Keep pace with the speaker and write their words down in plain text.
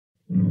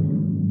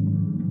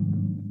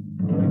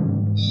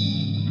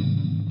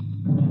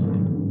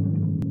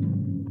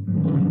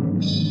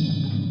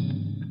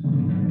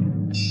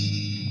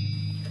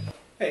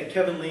Hey,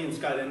 Kevin Lee and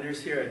Scott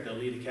Enders here at the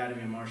Elite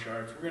Academy of Martial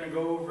Arts. We're going to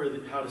go over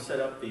how to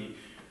set up the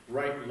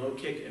right low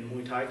kick in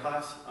Muay Thai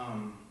class.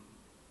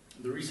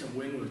 The recent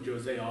win with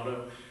Jose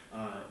Aldo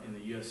in the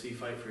UFC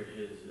fight for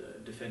his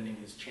defending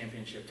his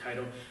championship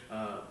title.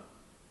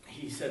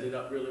 He set it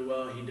up really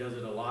well. He does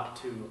it a lot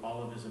to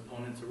all of his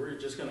opponents. So we're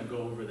just going to go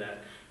over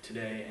that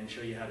today and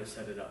show you how to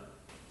set it up.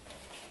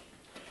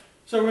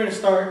 So we're going to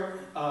start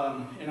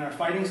in our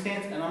fighting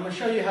stance, and I'm going to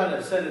show you how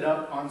to set it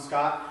up on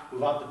Scott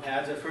without the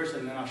pads at first,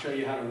 and then I'll show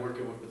you how to work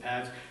it with the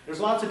pads.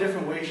 There's lots of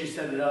different ways you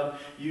set it up.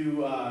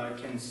 You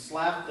can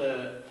slap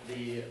the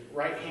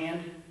right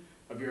hand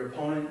of your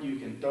opponent. You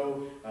can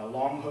throw a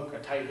long hook, a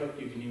tight hook.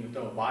 You can even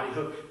throw a body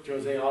hook.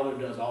 Jose Aldo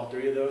does all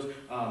three of those.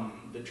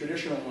 The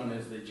traditional one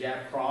is the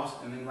jab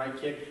cross and then right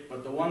kick,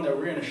 but the one that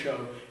we're going to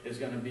show is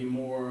going to be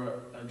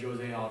more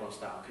Jose Aldo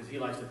style, because he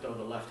likes to throw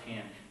the left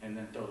hand and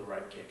then throw the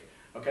right kick.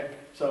 Okay,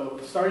 so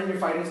starting your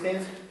fighting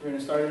stance, we're going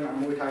to start in our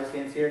Muay Thai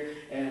stance here,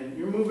 and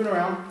you're moving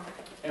around,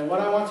 and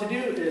what I want to do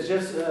is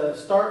just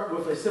start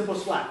with a simple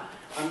slap.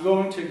 I'm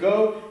going to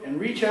go and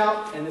reach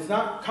out, and it's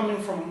not coming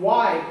from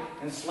wide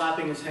and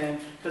slapping his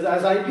hand, because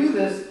as I do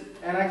this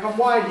and I come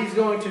wide, he's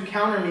going to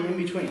counter me in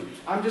between.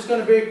 I'm just going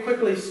to very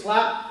quickly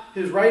slap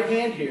his right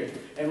hand here,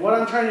 and what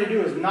I'm trying to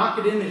do is knock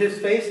it into his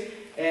face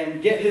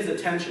and get his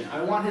attention.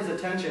 I want his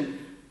attention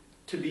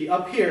to be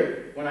up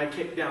here when I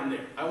kick down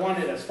there. I want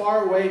it as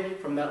far away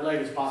from that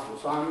leg as possible.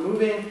 So I'm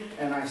moving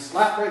and I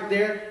slap right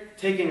there,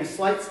 taking a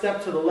slight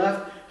step to the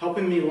left,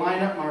 helping me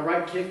line up my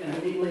right kick and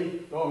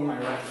immediately going my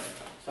right leg.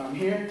 So I'm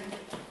here,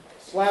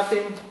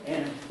 slapping,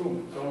 and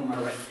boom, going my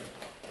right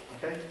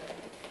kick. Okay?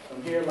 So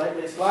I'm here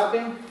lightly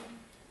slapping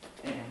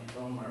and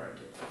going my right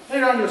kick.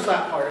 Later on, you'll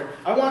slap harder.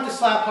 I want to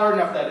slap hard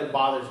enough that it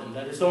bothers him,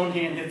 that his own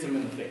hand hits him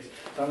in the face.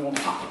 So I'm going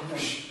to pop,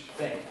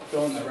 bang,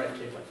 throwing my right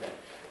kick like that.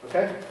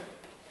 Okay?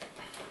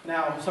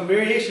 Now, some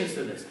variations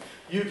to this.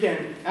 You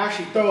can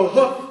actually throw a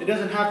hook. It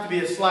doesn't have to be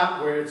a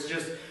slap where it's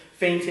just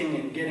feinting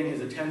and getting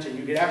his attention.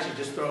 You could actually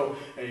just throw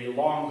a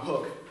long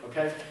hook.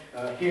 Okay?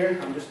 Here,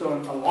 I'm just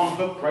throwing a long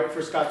hook right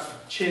for Scott's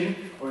chin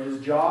or his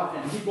jaw,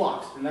 and he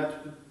blocks. And that's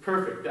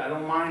perfect. I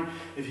don't mind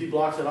if he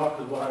blocks at all,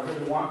 because what I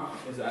really want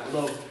is that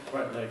low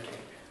right leg kick.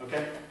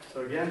 Okay?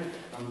 So again,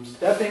 I'm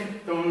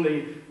stepping, throwing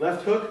the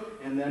left hook,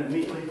 and then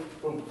immediately,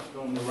 boom,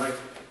 throwing the right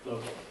low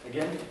kick.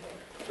 Again.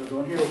 So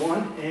going here,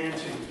 1 and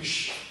 2.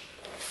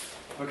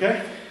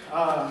 Okay?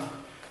 A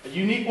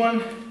unique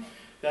one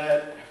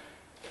that,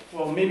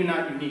 well, maybe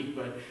not unique,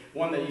 but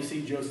one that you see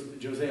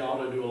Jose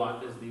Aldo do a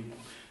lot is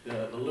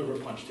the liver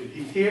punch too.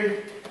 He's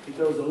here, he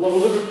throws a low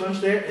liver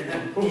punch there, and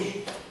then boom,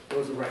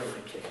 throws a right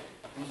leg kick.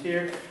 He's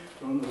here,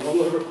 throwing the low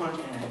liver punch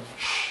and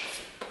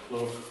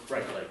low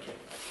right leg kick.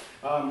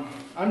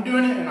 I'm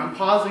doing it and I'm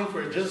pausing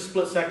for just a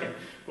split second.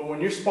 But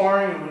when you're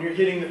sparring and when you're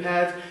hitting the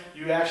pads,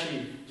 you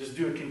actually just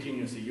do it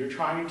continuously. You're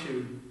trying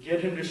to get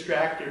him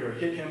distracted or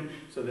hit him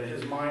so that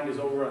his mind is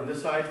over on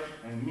this side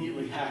and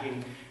immediately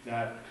hacking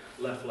that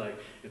left leg.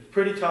 It's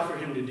pretty tough for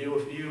him to deal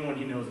with even when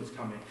he knows it's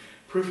coming.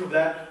 Proof of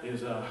that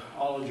is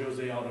all of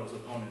Jose Aldo's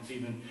opponents,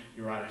 even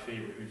Uriah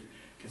Faber, who's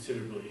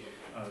considerably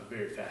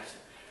very fast.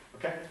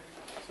 Okay?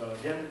 So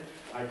again,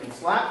 I can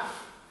slap,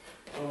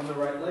 throwing the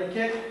right leg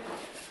kick.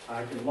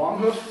 I can long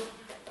hook,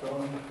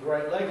 throwing the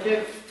right leg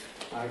kick.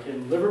 I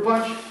can liver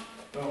punch,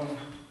 throwing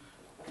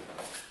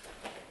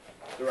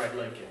the right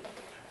leg kick.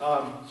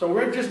 So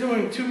we're just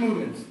doing two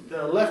movements,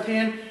 the left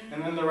hand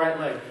and then the right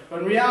leg.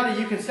 But in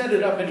reality, you can set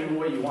it up any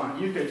way you want.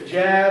 You could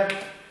jab,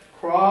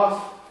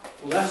 cross,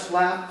 left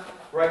slap,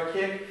 right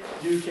kick.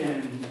 You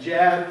can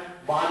jab,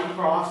 body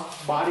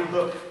cross, body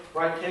hook,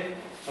 right kick.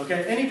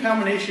 Okay, any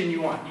combination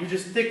you want. You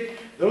just stick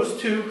those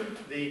two,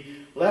 the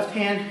left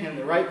hand and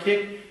the right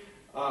kick,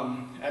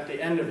 at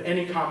the end of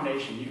any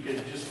combination. You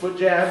could just foot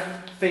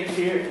jab, feint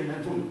here, and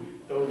then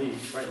boom, throw the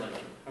right leg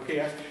kick. Okay,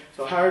 guys?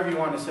 So however you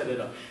want to set it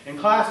up. In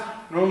class,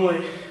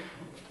 normally,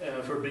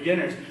 for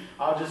beginners,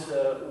 I'll just,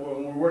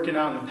 when we're working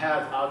out in the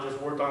pads, I'll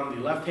just work on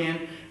the left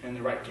hand and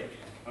the right kick.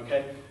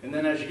 Okay? And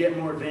then as you get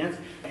more advanced,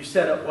 you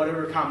set up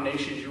whatever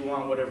combinations you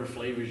want, whatever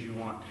flavors you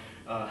want,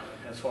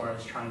 as far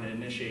as trying to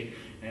initiate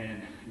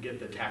and get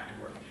the tact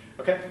to work.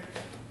 Okay?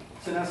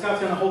 So now Scott's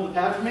going to hold the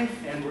pad for me,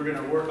 and we're going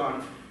to work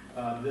on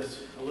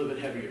this a little bit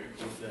heavier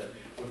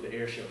with the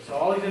air shield. So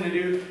all he's going to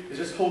do is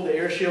just hold the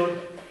air shield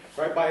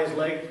right by his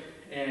leg,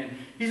 and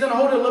he's going to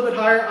hold it a little bit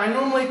higher. I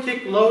normally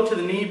kick low to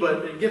the knee,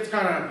 but it gets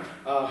kind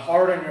of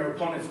hard on your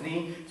opponent's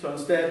knee, so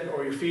instead,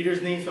 or your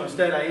feeder's knee, so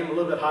instead I aim a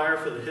little bit higher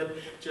for the hip,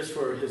 just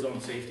for his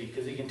own safety,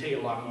 because he can take a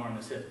lot more on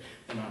his hip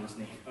than on his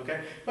knee.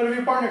 Okay? But if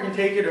your partner can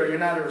take it, or you're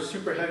not a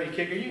super heavy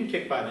kicker, you can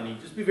kick by the knee.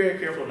 Just be very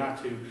careful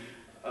not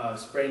to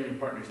sprain your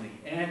partner's knee.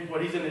 And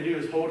what he's going to do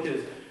is hold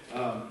his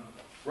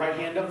right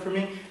hand up for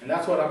me, and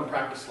that's what I'm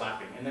practice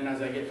slapping. And then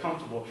as I get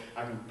comfortable,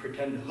 I can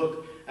pretend to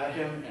hook at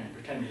him and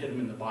pretend to hit him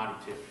in the body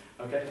too.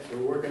 Okay, so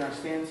we're working our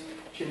stance,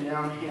 chin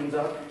down, hands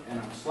up, and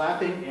I'm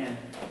slapping and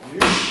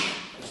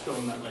just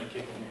throwing that leg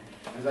kick in there.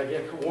 As I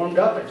get warmed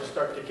up, I just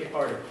start to kick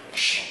harder.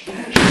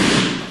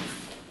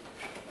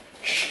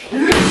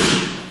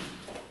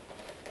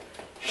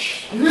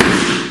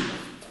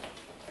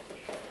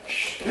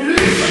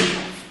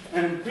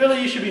 And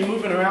really you should be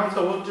moving around,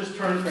 so we'll just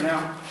turn for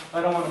now.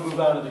 I don't want to move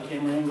out of the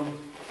camera angle.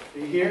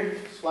 You're here,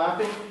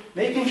 slapping,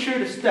 making sure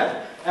to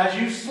step. As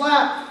you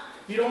slap,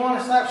 you don't want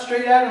to slap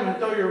straight at him and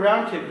throw your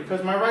round kick,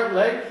 because my right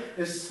leg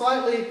is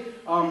slightly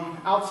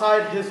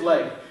outside his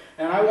leg.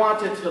 And I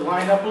want it to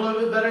line up a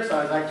little bit better, so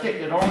as I kick,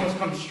 it almost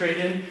comes straight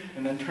in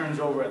and then turns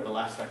over at the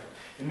last second.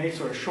 It makes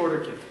for a shorter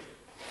kick.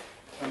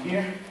 From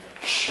here.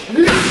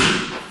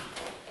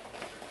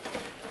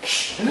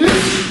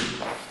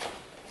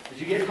 As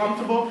you get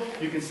comfortable,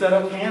 you can set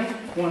up hands,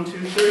 1, 2,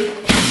 3,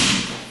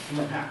 and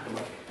then half the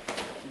leg.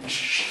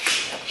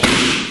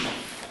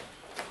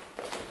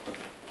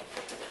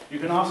 You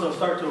can also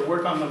start to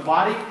work on the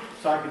body,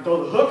 so I can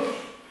throw the hook,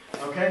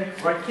 okay,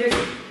 right kick,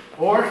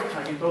 or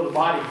I can throw the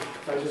body,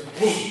 so I just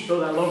boom, throw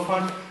that low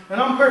punch. And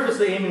I'm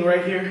purposely aiming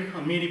right here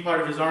on the meaty part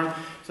of his arm,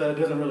 so that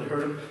it doesn't really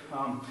hurt him.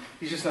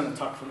 He's just going to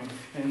tuck for me.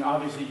 And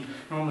obviously,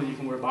 normally you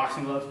can wear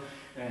boxing gloves,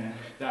 and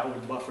that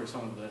would buffer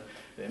some of the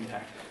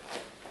impact.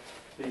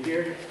 Stay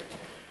here.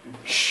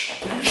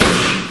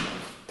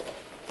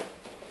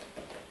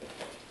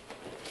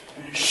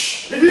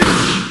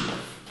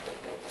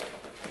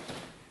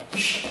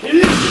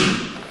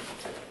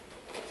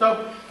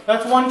 So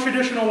that's one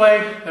traditional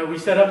way that we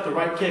set up the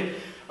right kick.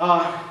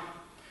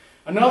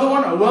 Another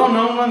one, a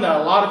well-known one that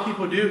a lot of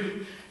people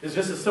do, is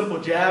just a simple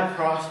jab,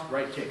 cross,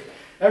 right kick.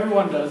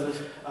 Everyone does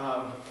this.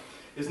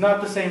 It's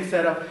not the same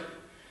setup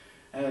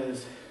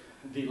as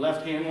the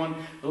left hand one.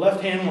 The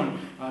left hand one,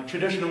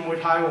 traditional Muay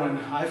Thai, when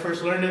I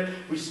first learned it,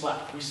 we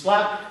slapped. We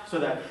slapped so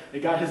that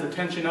it got his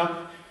attention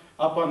up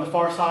on the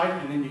far side,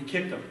 and then you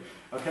kicked him.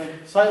 Okay,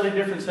 slightly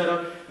different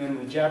setup than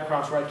the jab,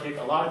 cross, right kick.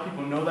 A lot of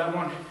people know that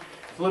one.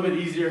 It's a little bit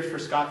easier for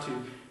Scott to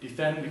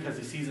defend because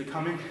he sees it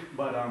coming,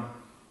 but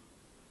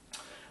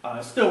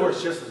it still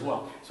works just as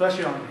well,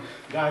 especially on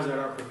guys that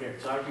aren't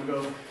prepared. So I can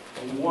go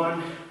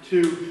 1,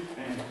 2,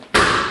 and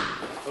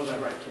throw that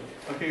right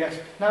kick. Okay, guys,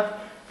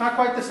 not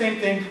quite the same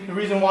thing. The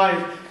reason why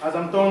is as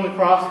I'm throwing the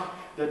cross,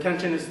 the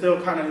tension is still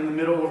kind of in the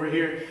middle over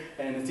here,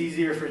 and it's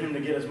easier for him to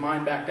get his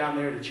mind back down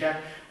there to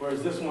check,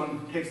 whereas this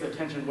one takes the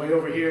tension way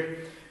over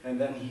here, and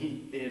then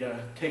it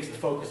takes the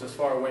focus as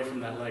far away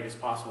from that leg as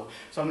possible.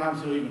 Sometimes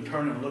they'll even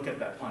turn and look at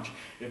that punch.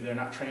 If they're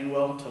not trained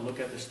well to look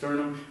at the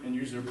sternum and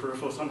use their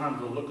peripheral, sometimes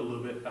they'll look a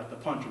little bit at the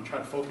punch and try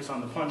to focus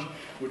on the punch,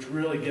 which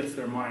really gets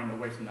their mind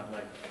away from that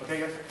leg.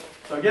 Okay, guys?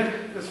 So again,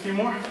 just a few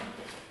more.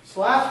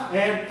 Slap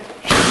and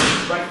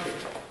right kick.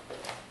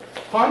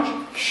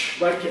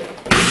 Punch, right kick.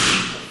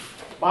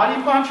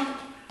 Body punch,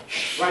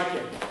 right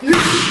kick.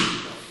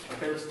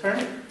 Okay, let's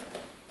turn.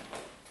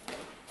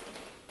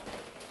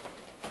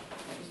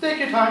 Take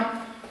your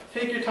time.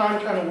 Take your time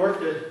trying to work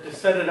to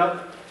set it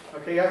up.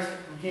 Okay, guys,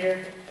 from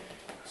here,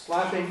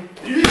 slapping.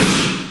 And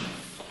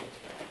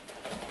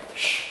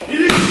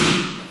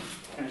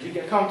as you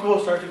get comfortable,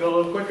 start to go a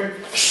little quicker.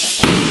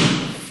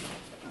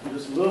 And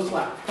just a little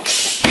slap.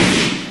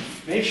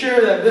 Make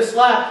sure that this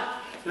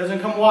slap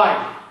doesn't come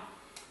wide.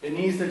 It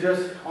needs to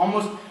just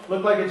almost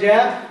look like a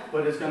jab,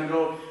 but it's going to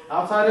go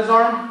outside his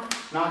arm,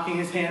 knocking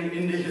his hand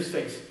into his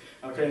face.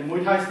 Okay, in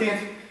Muay Thai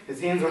stance, his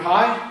hands are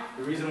high.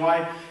 The reason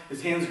why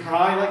his hands are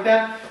high like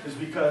that is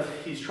because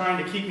he's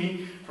trying to keep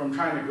me from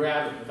trying to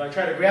grab him. If I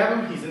try to grab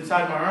him, he's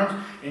inside my arms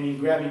and he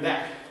can grab me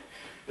back.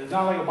 It's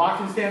not like a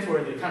boxing stance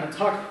where they kind of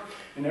tuck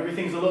and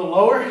everything's a little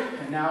lower,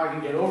 and now I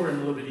can get over him a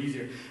little bit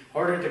easier.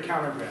 Harder to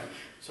counter grab.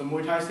 So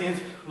Muay Thai stance,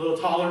 a little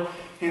taller,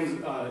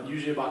 hands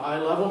usually about eye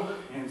level,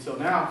 and so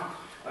now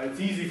it's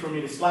easy for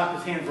me to slap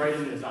his hands right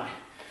into his eye.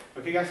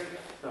 Okay, guys?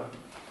 So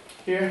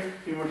here,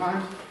 a few more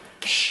times.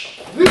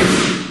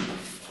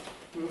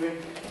 Moving.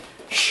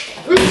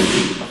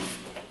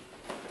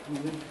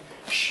 Moving.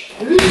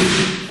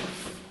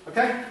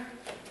 Okay?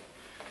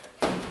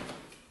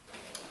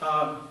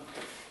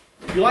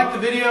 If you like the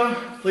video,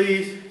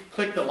 please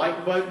click the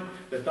like button,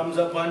 the thumbs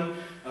up button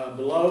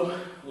below.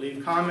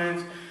 Leave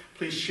comments.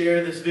 Please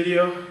share this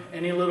video.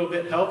 Any little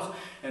bit helps,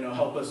 and it'll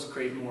help us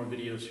create more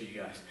videos for you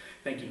guys.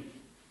 Thank you.